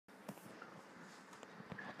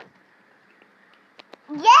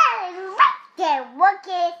Okay, work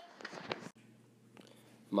it.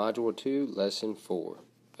 Module 2, Lesson 4.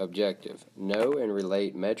 Objective. Know and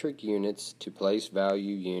relate metric units to place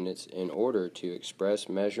value units in order to express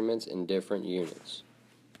measurements in different units.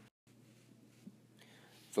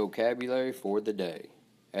 Vocabulary for the day.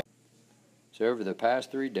 So over the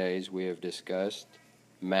past 3 days we have discussed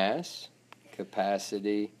mass,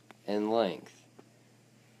 capacity, and length.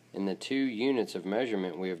 And the 2 units of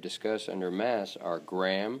measurement we have discussed under mass are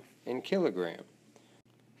gram and kilogram.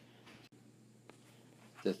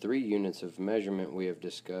 The 3 units of measurement we have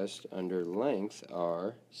discussed under length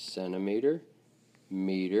are centimeter,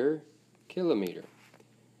 meter, kilometer.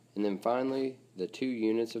 And then finally, the 2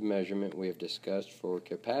 units of measurement we have discussed for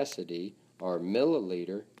capacity are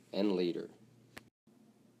milliliter and liter.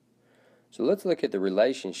 So let's look at the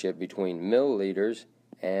relationship between milliliters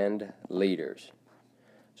and liters.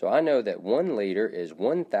 So I know that 1 liter is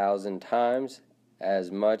 1,000 times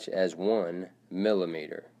as much as 1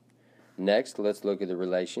 millimeter. Next, let's look at the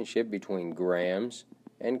relationship between grams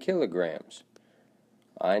and kilograms.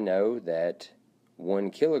 I know that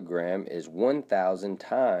 1 kilogram is 1,000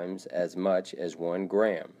 times as much as 1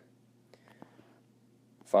 gram.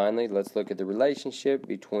 Finally, let's look at the relationship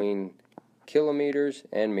between kilometers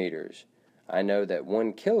and meters. I know that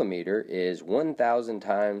 1 kilometer is 1,000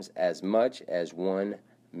 times as much as 1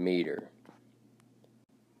 meter.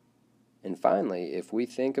 And finally, if we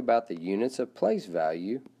think about the units of place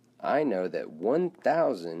value, I know that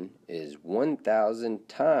 1,000 is 1,000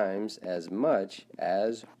 times as much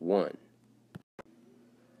as 1.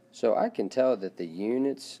 So I can tell that the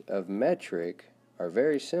units of metric are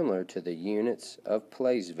very similar to the units of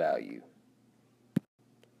place value.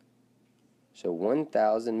 So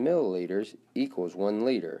 1,000 milliliters equals 1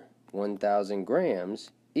 liter. 1,000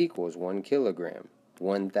 grams equals 1 kilogram.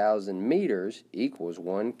 1,000 meters equals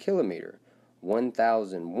 1 kilometer.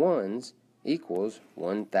 1,000 ones equals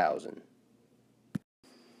 1,000.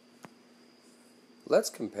 Let's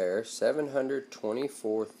compare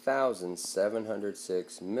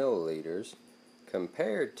 724,706 milliliters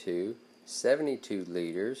compared to 72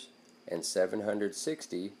 liters and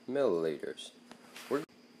 760 milliliters.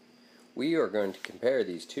 We are going to compare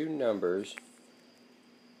these 2 numbers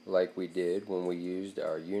like we did when we used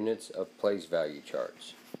our units of place value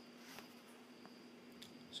charts.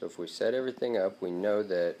 So if we set everything up, we know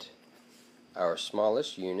that our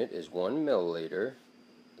smallest unit is 1 milliliter,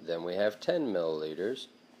 then we have 10 milliliters,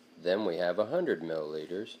 then we have 100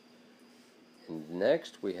 milliliters, and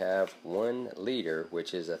next we have 1 liter,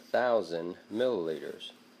 which is 1,000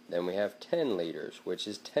 milliliters. Then we have 10 liters, which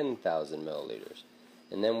is 10,000 milliliters.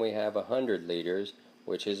 And then we have 100 liters,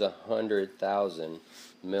 which is 100,000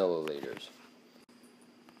 milliliters.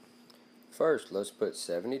 First, let's put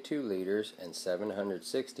 72 liters and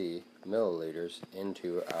 760 milliliters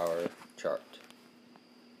into our chart.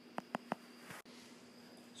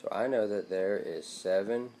 So I know that there is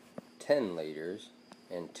 7 10 liters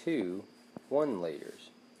and 2 1 liters.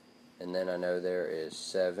 And then I know there is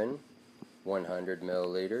 7 100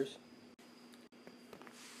 milliliters,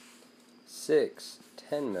 6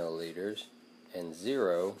 10 milliliters, and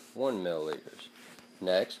 0 1 milliliters.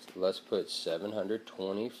 Next, let's put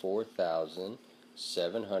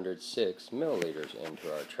 724,706 milliliters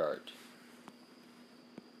into our chart.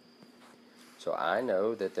 So I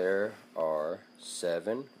know that there are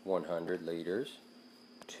 7 100 liters,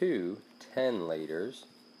 2 10 liters,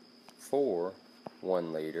 4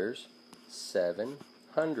 1 liters, 7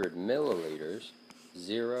 100 milliliters,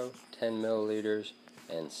 0 10 milliliters,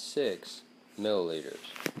 and 6 milliliters.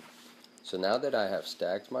 So now that I have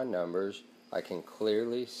stacked my numbers, I can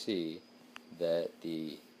clearly see that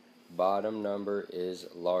the bottom number is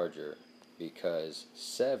larger because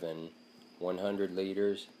 7 100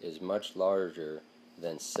 liters is much larger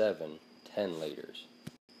than 7 10 liters.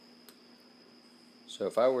 So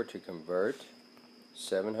if I were to convert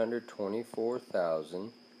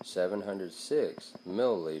 724,706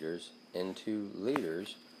 milliliters into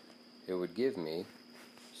liters, it would give me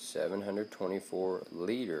 724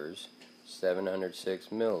 liters, 706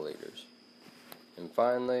 milliliters. And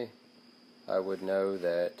finally, I would know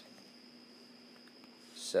that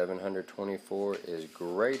 724 is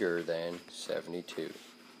greater than 72.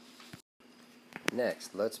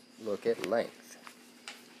 Next, let's look at length.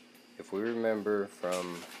 If we remember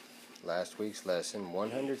from last week's lesson,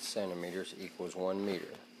 100 centimeters equals 1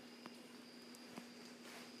 meter.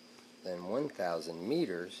 Then 1,000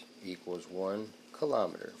 meters equals 1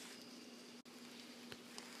 kilometer.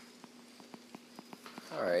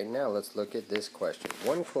 Alright, now let's look at this question.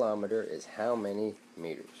 1 kilometer is how many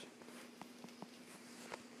meters?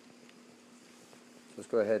 Let's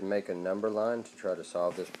go ahead and make a number line to try to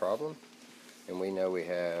solve this problem. and we know we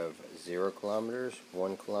have 0 kilometers,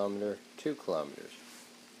 1 kilometer, 2 kilometers.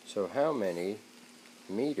 So how many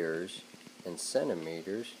meters and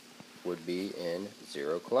centimeters would be in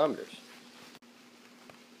 0 kilometers?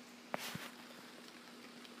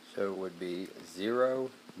 So it would be 0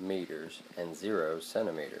 meters and 0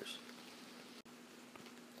 centimeters.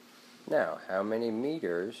 Now, how many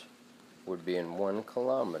meters would be in 1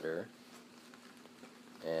 kilometer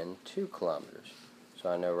and 2 kilometers? So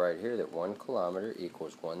I know right here that 1 kilometer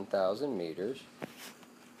equals 1,000 meters,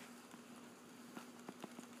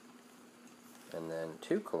 and then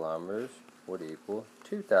 2 kilometers would equal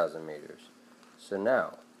 2,000 meters. So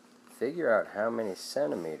now, figure out how many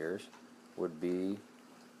centimeters would be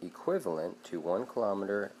equivalent to 1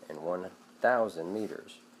 kilometer and 1,000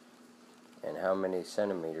 meters, and how many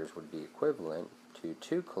centimeters would be equivalent to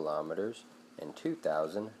 2 kilometers and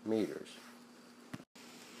 2,000 meters.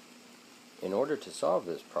 In order to solve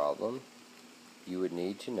this problem, you would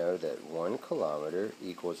need to know that 1 kilometer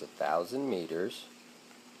equals 1,000 meters,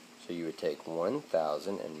 so you would take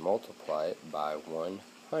 1,000 and multiply it by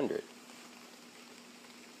 100,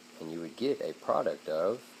 and you would get a product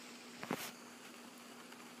of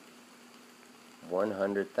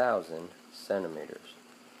 100,000 centimeters.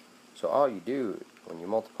 So all you do when you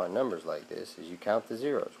multiply numbers like this is you count the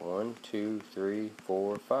zeros. 1, 2, 3,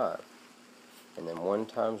 4, 5. And then 1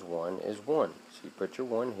 times 1 is 1. So you put your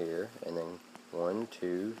 1 here, and then 1,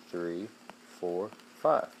 2, 3, 4,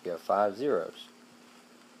 5. You have 5 zeros.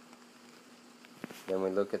 Then we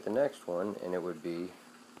look at the next one, and it would be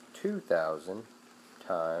 2,000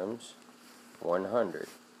 times 100,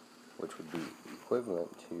 which would be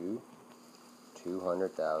equivalent to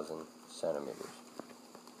 200,000 centimeters.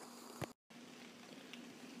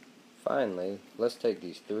 Finally, let's take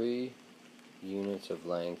these 3 units of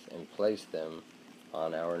length and place them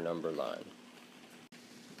on our number line.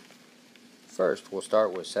 First, we'll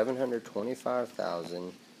start with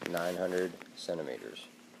 725,900 centimeters.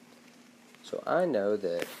 So I know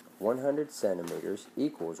that 100 centimeters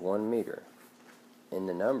equals 1 meter. In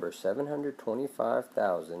the number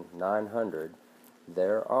 725,900,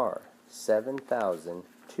 there are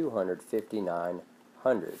 7,259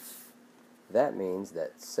 hundredths. That means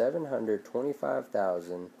that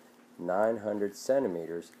 725,900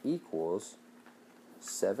 centimeters equals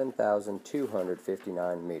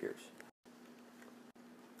 7,259 meters.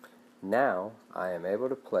 Now I am able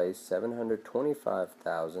to place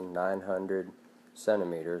 725,900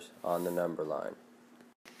 centimeters on the number line.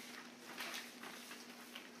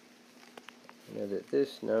 I know that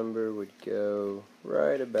this number would go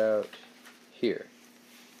right about here.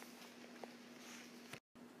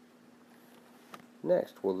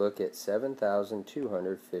 Next, we'll look at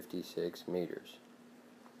 7,256 meters.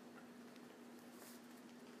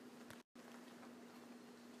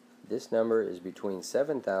 This number is between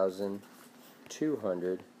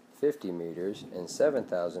 7,250 meters and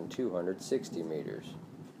 7,260 meters.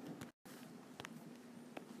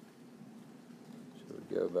 So we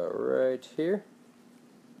go about right here.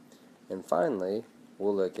 And finally,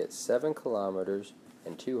 we'll look at 7 kilometers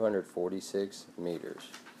and 246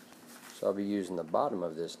 meters. So I'll be using the bottom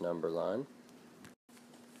of this number line.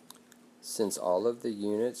 Since all of the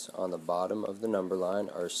units on the bottom of the number line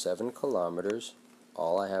are 7 kilometers,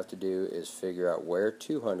 all I have to do is figure out where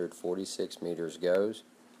 246 meters goes,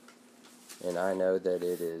 and I know that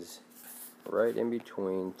it is right in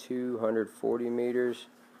between 240 meters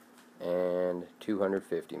and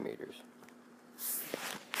 250 meters.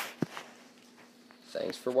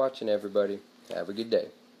 Thanks for watching, everybody. Have a good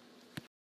day.